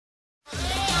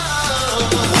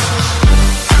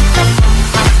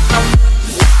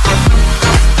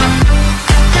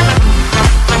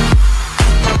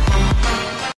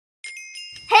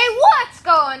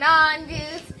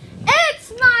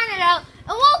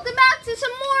welcome back to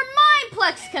some more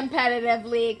Mineplex Competitive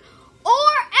League, or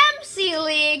MC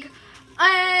League.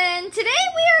 And today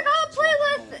we are going to play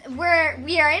with,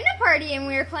 we are in a party and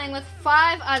we are playing with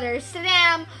 5 others. Today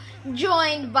I'm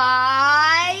joined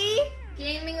by...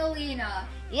 GamingAlina.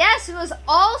 Yes, it was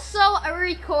also a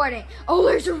recording. Oh,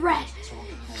 there's a red.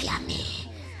 Yummy.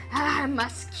 I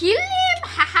must kill him.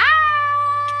 Haha.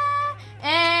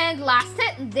 And last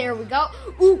hit. There we go.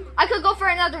 Ooh, I could go for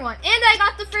another one. And I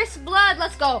got the first blood.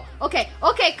 Let's go. Okay,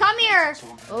 come here.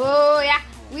 Oh, yeah.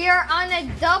 We are on a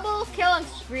double killing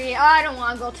spree. Oh, I don't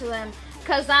want to go to them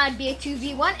because that'd be a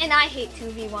 2v1 and I hate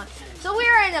 2v1. So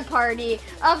we're in a party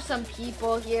of some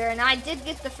people here and I did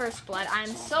get the first blood. I'm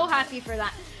so happy for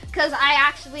that because I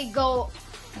actually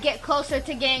get closer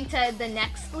to getting to the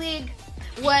next league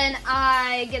when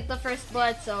I get the first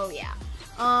blood. So yeah.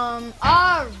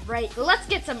 Alright, let's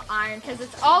get some iron because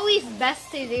it's always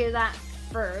best to do that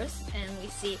first. And we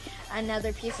see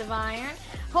another piece of iron.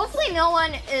 Hopefully no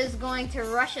one is going to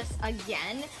rush us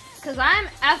again because I'm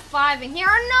F5 in here.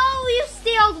 Oh no, you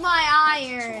stealed my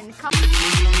iron. Come on.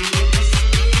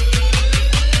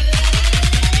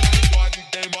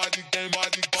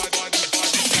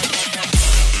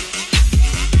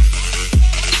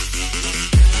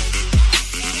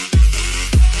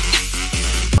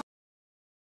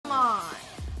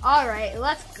 Alright,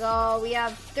 let's go. We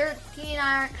have 13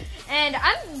 iron. And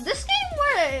this game,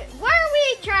 where are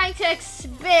we trying to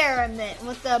experiment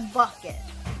with the bucket?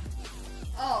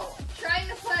 Oh, trying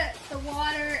to put the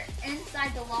water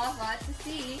inside the lava to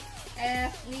see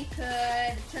if we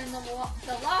could turn the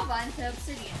lava into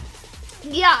obsidian.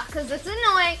 Yeah, because it's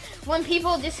annoying when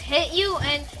people just hit you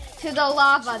into the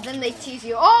lava, then they tease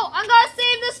you. Oh, I'm gonna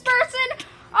save this person.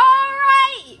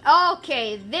 Alright.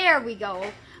 Okay, there we go.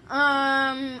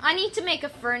 I need to make a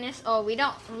furnace. Oh, we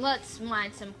don't. Let's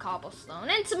mine some cobblestone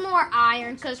and some more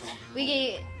iron because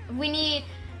we need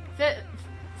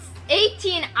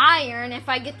 18 iron. If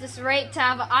I get this right, to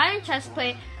have an iron chest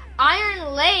plate,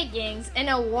 iron leggings, and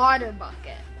a water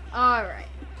bucket. All right,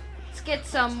 let's get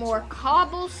some more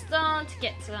cobblestone to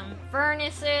get some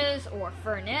furnaces or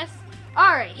furnace.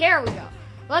 All right, here we go.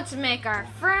 Let's make our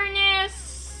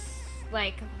furnace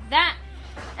like that.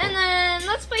 And then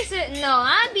let's place it, no,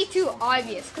 that'd be too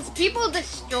obvious because people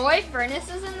destroy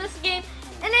furnaces in this game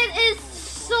and it is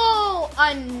so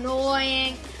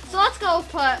annoying. So let's go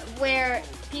put where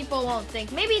people won't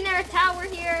think. Maybe near a tower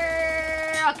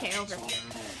here. Okay, over here.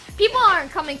 People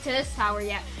aren't coming to this tower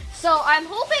yet. So I'm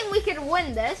hoping we can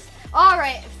win this.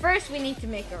 Alright, first we need to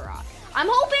make a rock. I'm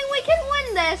hoping we can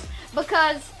win this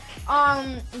because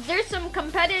there's some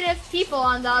competitive people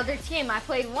on the other team. I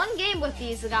played one game with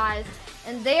these guys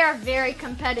and they are very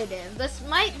competitive. This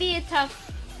might be a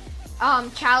tough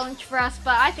challenge for us,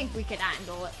 but I think we could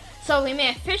handle it. So we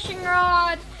made a fishing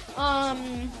rod.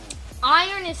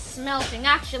 Iron is smelting.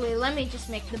 Actually, let me just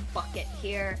make the bucket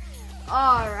here.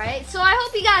 Alright, so I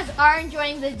hope you guys are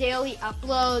enjoying the daily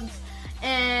uploads.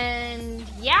 And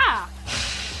yeah.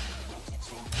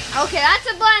 Okay, that's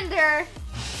a blender.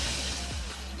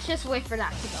 Let's just wait for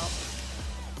that to go.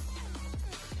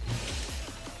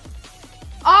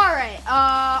 Alright,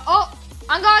 oh,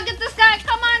 I'm gonna get this guy.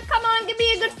 Come on, give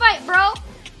me a good fight, bro.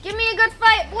 Give me a good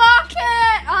fight. Block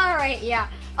it. Alright, yeah.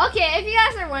 Okay, if you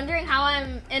guys are wondering how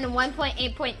I'm in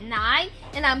 1.8.9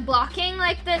 and I'm blocking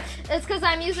like this, it's because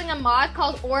I'm using a mod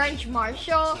called Orange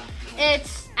Marshall.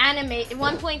 It's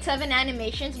 1.7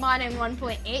 animations mod and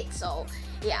 1.8, so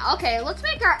yeah. Okay, let's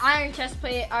make our iron chest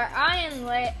plate. Our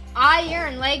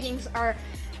iron leggings are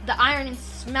the iron and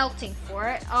smelting for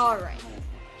it. Alright.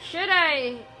 Should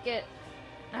I get...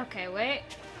 Okay, wait.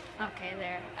 Okay,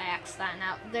 there. I axed that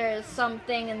out. There's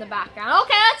something in the background.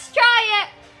 Okay, let's try it.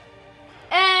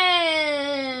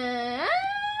 And...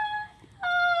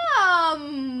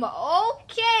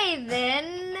 okay,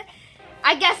 then.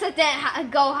 I guess it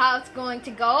didn't go how it's going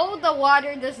to go. The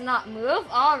water does not move.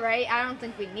 Alright, I don't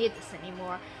think we need this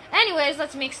anymore. Anyways,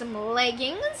 let's make some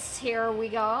leggings. Here we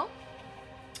go.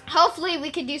 Hopefully,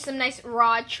 we could do some nice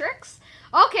rod tricks.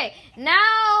 Okay,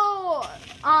 now,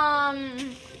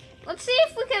 let's see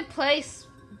if we could place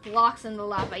blocks in the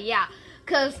lava. Yeah,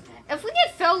 because if we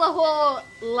could fill the whole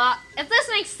if this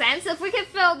makes sense, if we could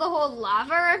fill the whole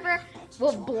lava river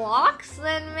with blocks,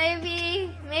 then maybe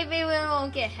we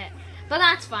won't get hit. But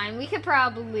that's fine. We could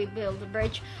probably build a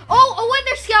bridge. Oh, a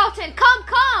wither skeleton!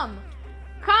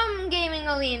 Come,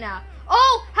 GamingAlina.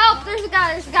 Oh, help! There's a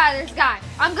guy.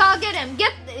 I'm gonna get him.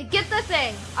 Get the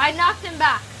thing. I knocked him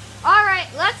back. All right,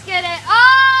 let's get it.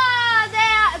 Oh,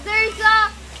 there's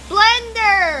a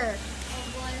blender.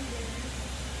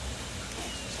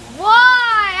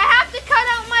 Why? I have to cut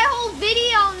out my whole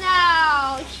video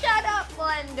now. Shut up,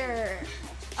 blender.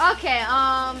 Okay,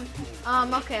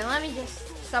 okay, let me just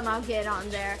somehow get on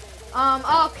there.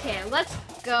 Okay, let's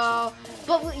go.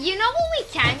 But you know what we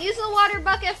can use the water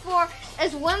bucket for?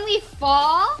 Is when we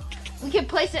fall, we can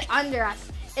place it under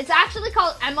us. It's actually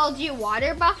called MLG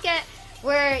water bucket,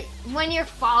 where when you're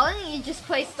falling, you just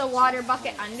place the water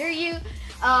bucket under you.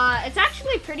 It's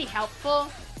actually pretty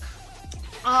helpful.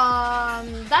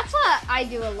 That's what I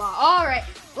do a lot. All right,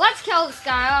 let's kill this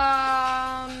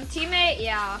guy. Teammate,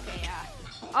 yeah, okay, yeah.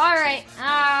 All right,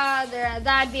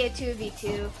 that'd be a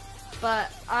 2v2, but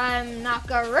I'm not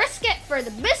gonna risk it for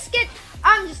the biscuit.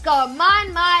 I'm just gonna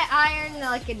mine my iron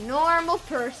like a normal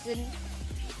person.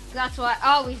 That's what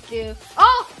I always do.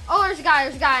 Oh, there's a guy.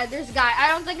 I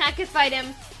don't think I could fight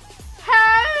him.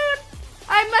 Help!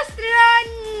 I must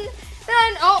run.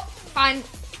 Oh, fine.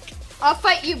 I'll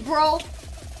fight you, bro.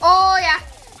 Oh yeah,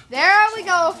 there we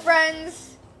go,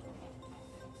 friends.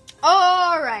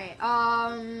 All right.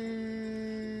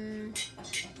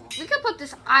 We can put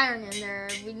this iron in there.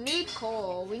 We need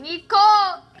coal. We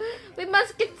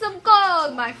must get some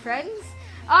coal, my friends.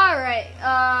 All right.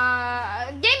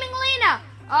 GamingAlina.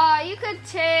 You could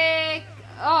take.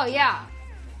 Oh yeah.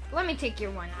 Let me take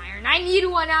your 1 iron. I need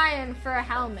 1 iron for a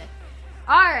helmet.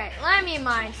 All right. Let me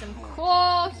mine some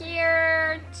coal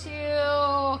here. 2.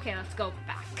 Okay, let's go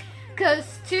back.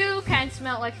 Cause 2 can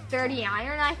smelt like 30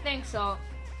 iron, I think. So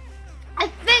I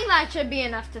think that should be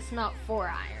enough to smelt 4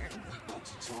 iron.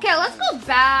 Okay, let's go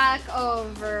back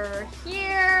over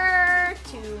here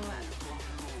to.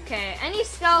 Okay, any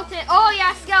skeleton? Oh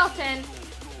yeah, skeleton.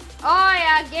 Oh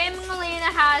yeah,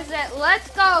 GamingAlina has it. Let's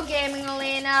go,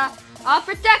 GamingAlina. I'll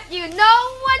protect you.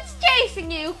 No one's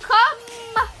chasing you. Come.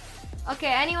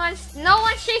 Okay, no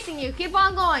one's chasing you. Keep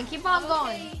on going. Keep on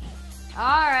going.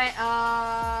 All right.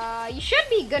 You should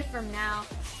be good from now.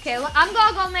 Okay, I'm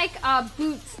gonna go make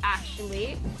boots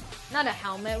actually. Not a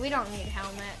helmet. We don't need a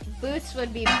helmet. Boots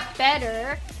would be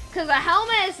better. Because a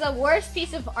helmet is the worst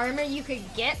piece of armor you could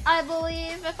get, I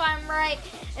believe, if I'm right.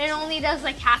 It only does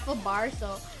like half a bar,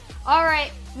 so.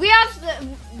 Alright. We have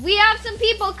some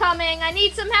people coming. I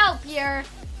need some help here.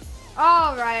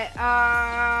 Alright.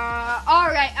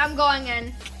 Alright, I'm going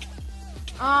in.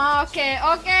 Okay.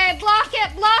 Block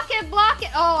it.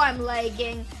 Oh, I'm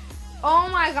lagging. Oh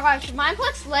my gosh.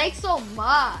 Mineplex lags so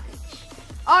much.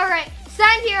 Alright.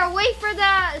 Stand here, wait for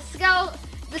the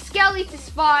skelly to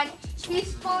spawn.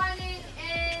 He's spawning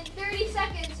in 30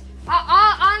 seconds.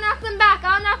 I'll knock them back. Go.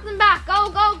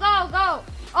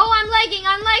 Oh, I'm lagging.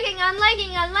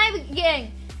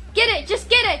 Get it, just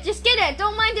get it.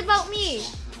 Don't mind about me.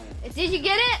 Did you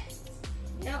get it?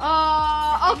 Yep.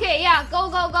 Okay, yeah, go.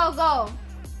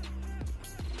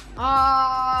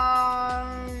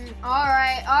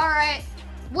 Alright.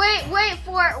 Wait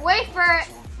for it.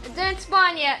 It didn't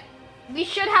spawn yet. We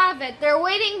should have it. They're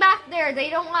waiting back there. They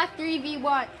don't want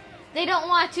 3v1. They don't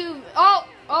want to. Oh,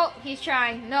 he's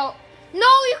trying. No,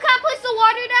 you can't place the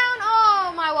water down.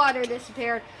 Oh, my water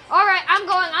disappeared. All right, I'm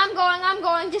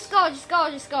going. Just go.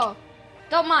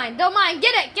 Don't mind.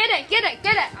 Get it.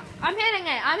 I'm hitting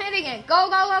it. Go.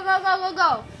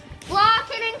 Block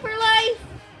hitting for life.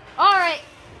 All right,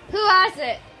 who has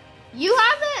it? You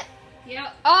have it?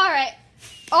 Yep. All right.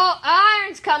 Oh,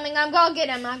 iron's coming. I'm gonna get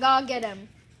him.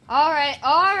 All right.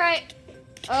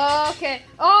 Okay.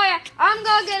 Oh yeah, I'm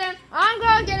gonna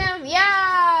get him.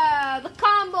 Yeah, the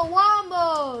combo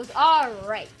wombos. All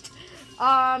right.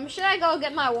 Should I go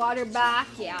get my water back?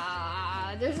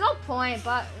 Yeah. There's no point,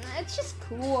 but it's just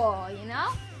cool, you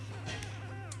know.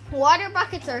 Water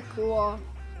buckets are cool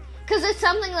because it's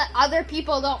something that other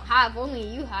people don't have. Only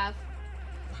you have.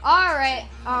 All right.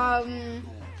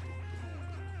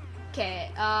 Okay.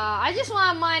 I just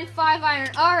want to mine 5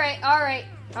 iron. All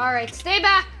right. Stay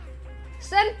back.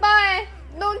 Senpai,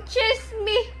 don't chase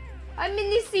me. I'm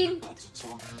innocent.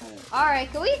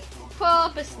 Alright, can we pull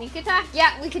up a sneak attack?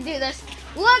 Yeah, we can do this.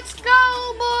 Let's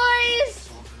go, boys.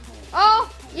 Oh,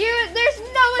 there's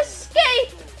no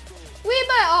escape.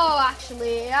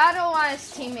 Actually, I don't want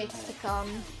his teammates to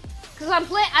come. Because I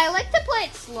like to play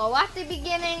it slow at the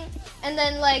beginning. And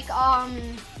then like,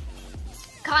 kind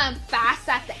of fast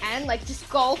at the end. Like, just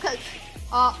go, because...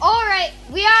 alright,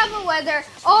 we have a wither.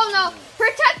 Oh no,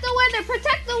 protect the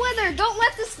wither. Don't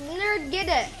let this nerd get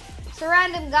it. It's a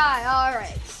random guy.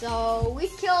 Alright, so we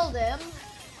killed him.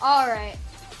 Alright,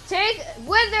 take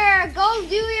wither, go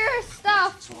do your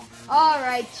stuff.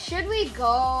 Alright, should we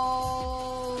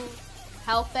go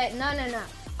help it? No.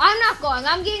 I'm not going.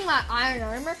 I'm getting my iron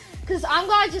armor because I'm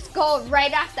gonna just go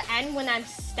right at the end when I'm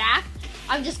stacked.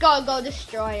 I'm just gonna go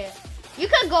destroy it. You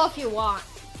can go if you want.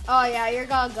 Oh yeah, you're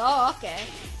gonna go? Okay.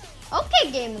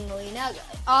 Okay, GamingAlina.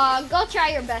 Go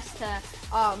try your best to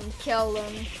kill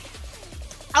them.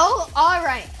 Oh, all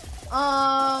right.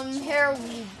 Here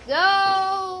we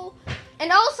go.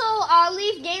 And also, I'll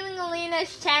leave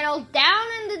GamingAlina's channel down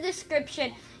in the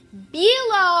description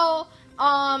below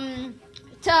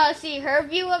to see her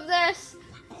view of this.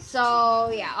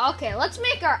 So yeah, okay, let's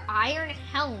make our iron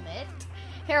helmet.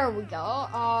 Here we go.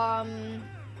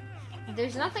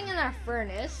 There's nothing in our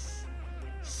furnace,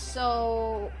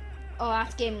 so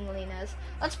that's GamingAlina's.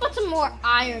 Let's put some more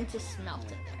iron to smelt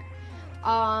in there.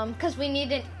 Because we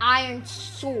need an iron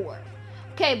sword.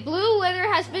 Okay, Blue Wither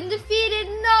has been defeated.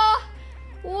 No,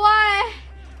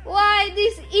 why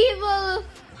these evil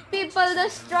people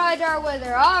destroyed our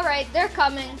Wither? All right, they're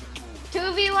coming.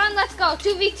 2v1, let's go.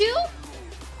 2v2.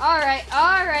 All right.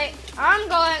 I'm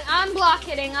block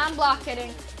hitting.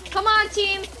 Come on,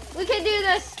 team. We can do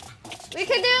this. Block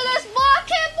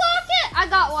it. I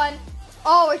got one.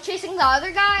 Oh, we're chasing the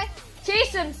other guy.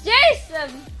 Chase him.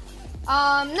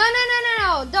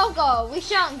 No. Don't go. We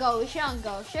shan't go.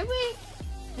 Should we?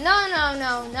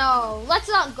 No. Let's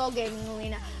not go,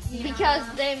 GamingAlina, because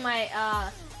they might.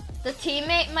 The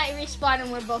teammate might respawn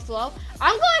and we're both low.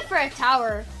 I'm going for a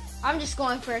tower. I'm just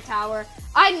going for a tower.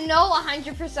 I know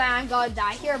 100% I'm gonna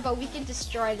die here, but we can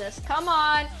destroy this. Come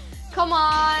on.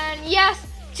 Yes,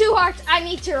 2 hearts. I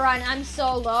need to run. I'm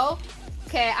so low.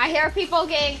 Okay, I hear people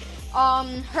getting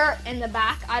hurt in the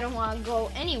back. I don't want to go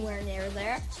anywhere near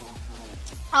there.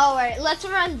 All right, let's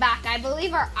run back. I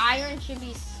believe our iron should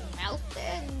be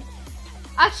smelted.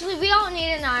 Actually, we don't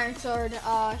need an iron sword.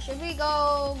 Should we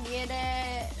go get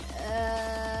it?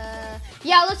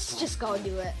 Yeah, let's just go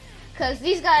do it. Because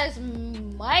these guys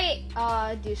might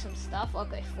do some stuff.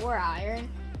 Okay, 4 iron.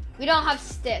 We don't have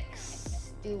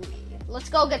sticks, do we? Let's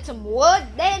go get some wood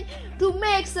then to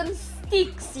make some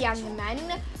sticks, young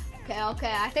man.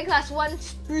 Okay. I think that's 1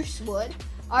 spruce wood.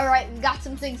 All right, we got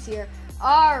some things here.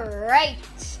 All right.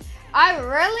 I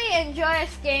really enjoy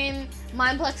this game,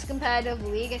 Mineplex Competitive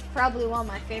League. It's probably one of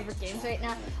my favorite games right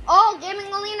now. Oh,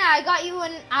 GamingAlina, I got you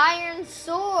an iron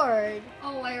sword.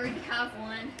 Oh, I already have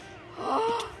one.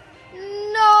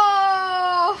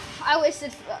 No! I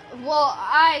wasted, well,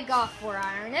 I got 4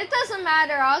 iron. It doesn't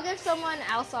matter. I'll give someone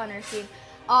else on our team.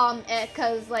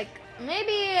 Cause like,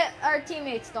 maybe our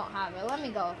teammates don't have it. Let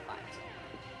me go find.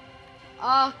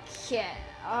 Okay.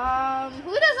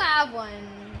 Who doesn't have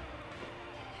one?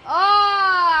 Oh,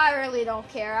 I really don't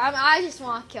care. I just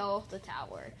want to kill the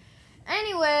tower.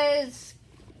 Anyways.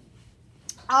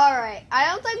 Alright. I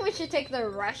don't think we should take the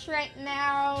rush right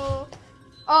now.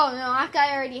 Oh, no. That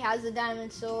guy already has a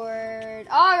diamond sword.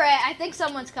 Alright. I think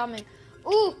someone's coming.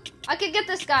 Ooh. I could get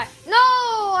this guy.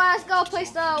 No! Let's go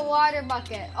place the water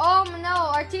bucket. Oh,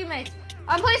 no. Our teammates.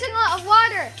 I'm placing a lot of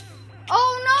water.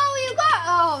 Oh, no. You got...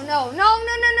 Oh, no.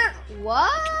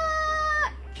 What?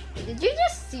 Did you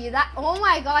just see that? Oh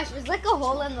my gosh, there's like a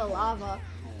hole in the lava.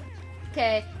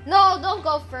 Okay, no, don't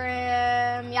go for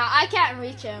him. Yeah, I can't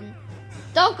reach him.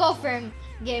 Don't go for him,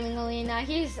 GamingAlina.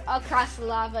 He's across the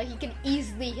lava. He can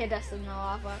easily hit us in the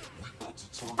lava.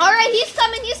 All right, he's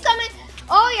coming.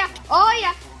 Oh yeah.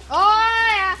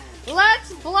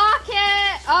 Let's block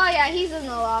it. Oh yeah, he's in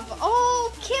the lava.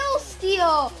 Oh, kill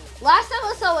steal. Last time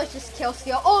I saw was just kill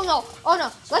steal. Oh no.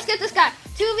 Let's get this guy.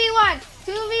 2v1.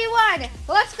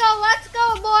 Let's go,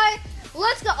 boy.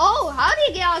 Let's go. Oh, how do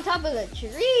you get on top of the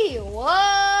tree?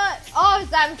 What? Oh, his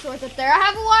diamond sword's up there. I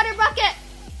have a water bucket.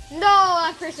 No,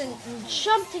 that person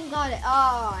jumped and got it.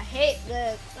 Oh, I hate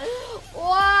this.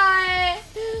 Why,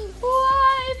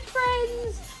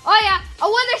 friends? Oh yeah, a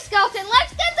wither skeleton.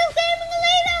 Let's get this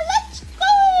GamingAlina. Let's go.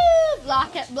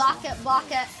 Block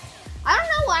it. I don't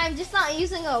know why I'm just not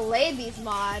using a ladies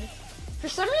mod. For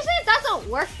some reason, it doesn't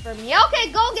work for me. Okay,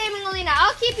 go GamingAlina.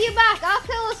 I'll keep you back. I'll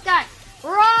kill this guy.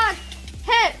 Rod,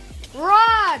 hit,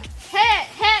 rod.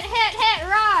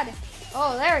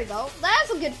 Oh, there we go.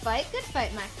 That's a good fight. Good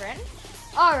fight, my friend.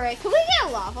 All right, can we get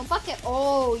a lava bucket?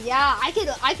 Oh yeah, I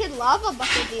could lava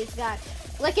bucket these guys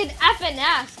like an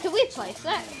FNS. Can we place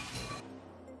it?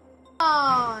 Come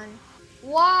on.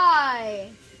 Why?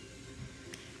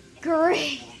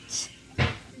 Great.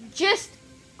 Just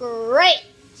great.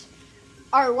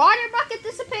 Our water bucket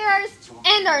disappears,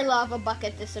 and our lava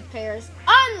bucket disappears.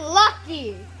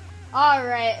 Unlucky!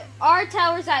 Alright, our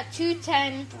tower's at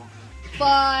 210,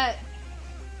 but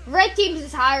red team's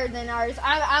is higher than ours.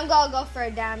 I'm gonna go for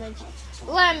a damage.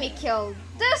 Let me kill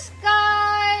this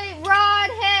guy. Rod,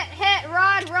 hit,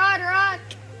 rod.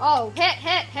 Oh,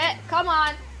 hit. Come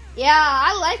on. Yeah,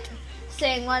 I like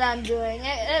saying what I'm doing.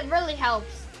 It really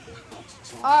helps.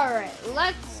 Alright,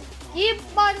 let's keep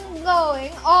on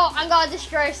going. Oh, I'm gonna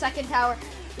destroy a second tower.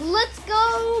 Let's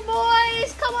go,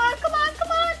 boys. Come on.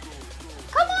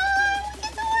 We can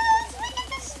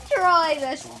destroy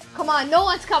this. Come on, no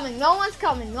one's coming, no one's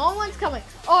coming, no one's coming.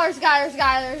 Oh, there's a guy, there's a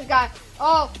guy, there's a guy.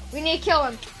 Oh, we need to kill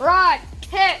him. Rod,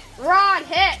 hit, Rod,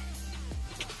 hit.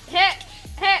 Hit,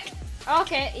 hit.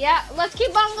 Okay, yeah, let's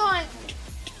keep on going.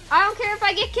 I don't care if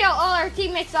I get killed. Oh, our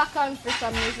teammate's not coming for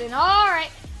some reason.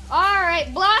 Alright,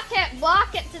 alright, block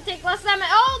it to take less damage.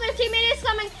 Oh, their teammate is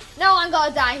coming. No, I'm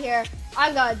gonna die here.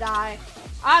 I'm gonna die.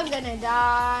 I'm gonna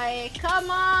die. Come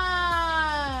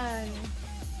on.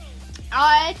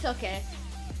 Oh, it's okay.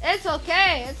 It's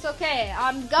okay. It's okay.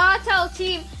 I'm gonna tell the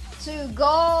team to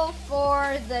go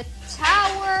for the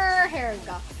tower. Here we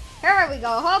go. Here we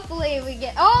go. Hopefully we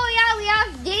get. Oh yeah, we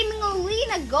have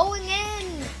GamingAlina going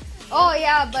in. Oh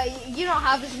yeah, but you don't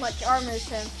have as much armor as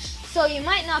him, so you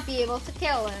might not be able to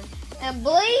kill him. And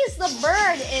Blaze the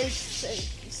Bird is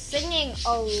singing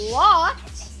a lot.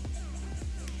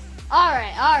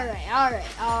 Alright, alright,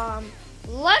 alright.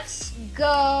 Let's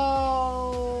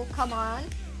go. Come on.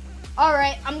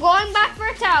 Alright, I'm going back for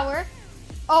a tower.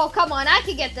 Oh, come on, I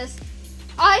can get this.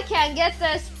 I can get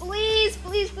this. Please,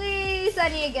 please, please. I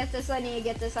need to get this, I need to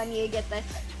get this, I need to get this.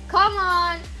 Come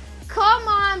on. Come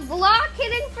on. Block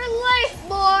hitting for life,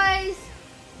 boys.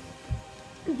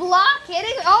 Block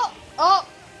hitting. Oh, oh.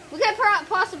 We can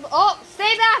possible. Oh,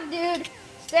 stay back, dude.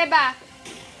 Stay back.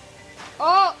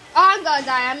 Oh, I'm gonna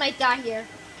die. I might die here.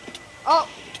 Oh,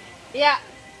 yeah.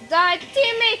 Die.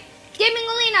 Teammate.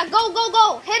 GamingAlina. Go, go,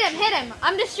 go. Hit him, hit him.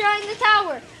 I'm destroying the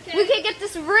tower. Okay. We can get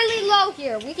this really low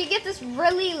here. We can get this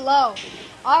really low.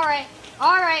 All right.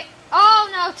 All right. Oh,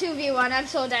 no. 2v1. I'm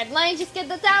so dead. Let me just get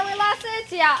the tower last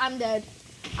hits. Yeah, I'm dead.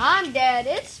 I'm dead.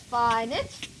 It's fine.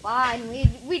 It's fine.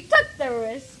 We took the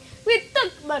risk. We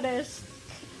took the risk.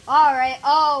 All right.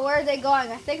 Oh, where are they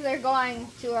going? I think they're going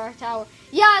to our tower.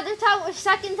 Yeah, the tower,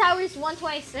 second tower is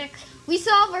 126. We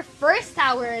saw our first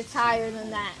tower is higher than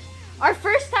that. Our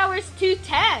first tower is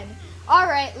 210. All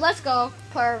right, let's go.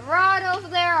 Put a rod over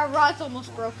there. Our rod's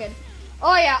almost broken.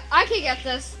 Oh, yeah, I can get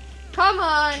this. Come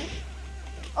on.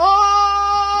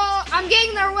 Oh, I'm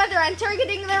getting their wither. I'm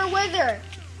targeting their wither.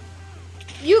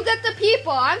 You get the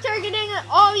people. I'm targeting it.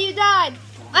 Oh, you died.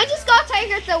 I just got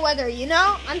target the wither, you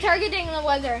know? I'm targeting the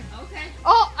wither. Okay.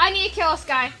 Oh, I need to kill this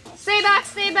guy. Stay back,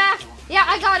 stay back. Yeah,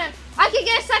 I got him. I can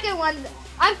get a second one.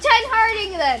 I'm 10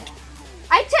 hearting then.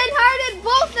 I 10 hearted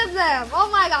both of them. Oh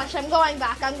my gosh, I'm going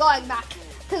back. I'm going back.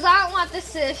 Because I don't want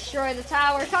this to destroy the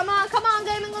tower. Come on,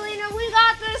 GamingAlina. We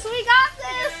got this. We got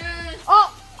this. Yes.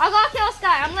 Oh, I gotta kill this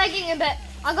guy. I'm lagging a bit.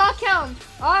 I gotta kill him.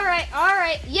 All right, all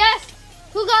right. Yes.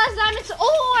 Who got his diamond sword?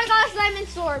 Oh, I got his diamond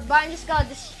sword. But I'm just gonna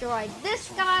destroy this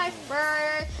guy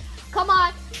first. Come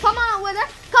on. Come on, Wither.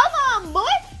 Come on,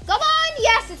 boy. Come on.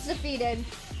 Yes, it's defeated.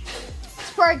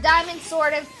 For a diamond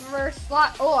sword in first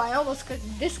slot. Oh, I almost could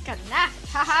disconnect.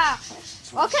 Haha.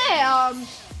 Okay,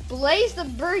 Blaze the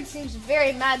Bird seems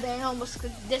very mad that I almost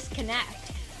could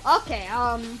disconnect. Okay,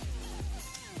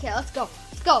 okay, let's go.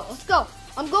 Let's go. Let's go.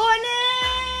 I'm going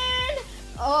in.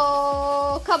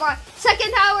 Oh, come on.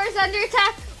 Second tower is under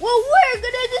attack. Well, we're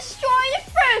gonna destroy the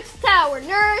first tower,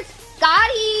 nerds.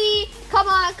 Gotti. Come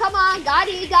on, come on.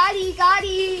 Gotti, Gotti,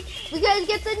 Gotti. We gotta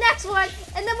get the next one.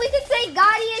 And then we can say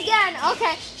Gotti again.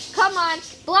 Okay, come on.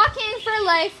 Blocking for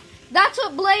life. That's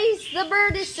what Blaze the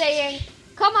Bird is saying.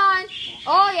 Come on.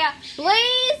 Oh, yeah.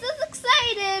 Blaze is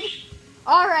excited.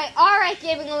 All right,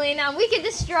 GamingAlina. We can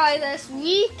destroy this.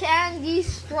 We can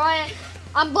destroy it.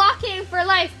 I'm blocking for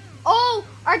life. Oh,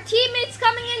 our teammate's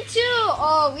coming in too.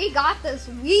 Oh, we got this.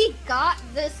 We got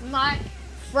this, my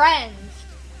friends.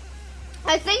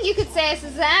 I think you could say this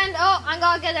is the end. Oh, I'm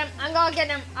gonna get him. I'm gonna get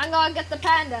him. I'm gonna get the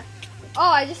panda. Oh,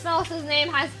 I just noticed his name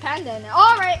has panda in it.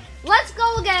 All right, let's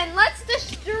go again. Let's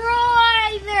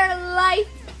destroy their life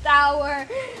tower.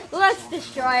 Let's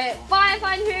destroy it.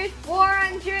 500,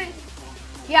 400.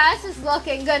 Yeah, this is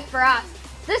looking good for us.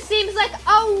 This seems like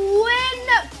a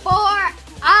win for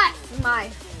us, my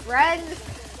friends.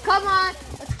 Come on,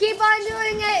 let's keep on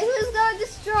doing it. Who's gonna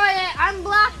destroy it? I'm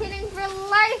block hitting for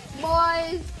life,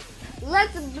 boys.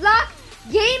 Let's block.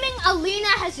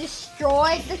 GamingAlina has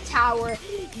destroyed the tower.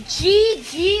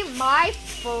 GG, my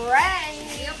friend.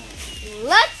 Yep.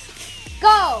 Let's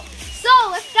go. So,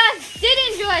 if you guys did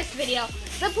enjoy this video,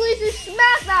 then please do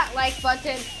smash that like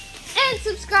button and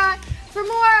subscribe for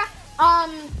more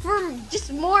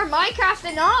Minecraft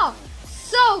and all.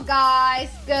 So, guys,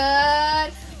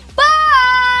 goodbye.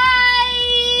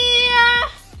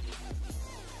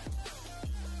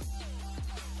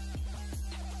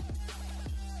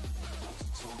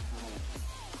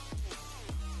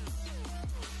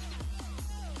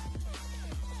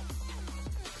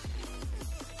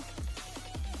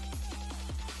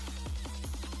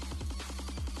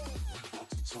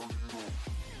 Tell you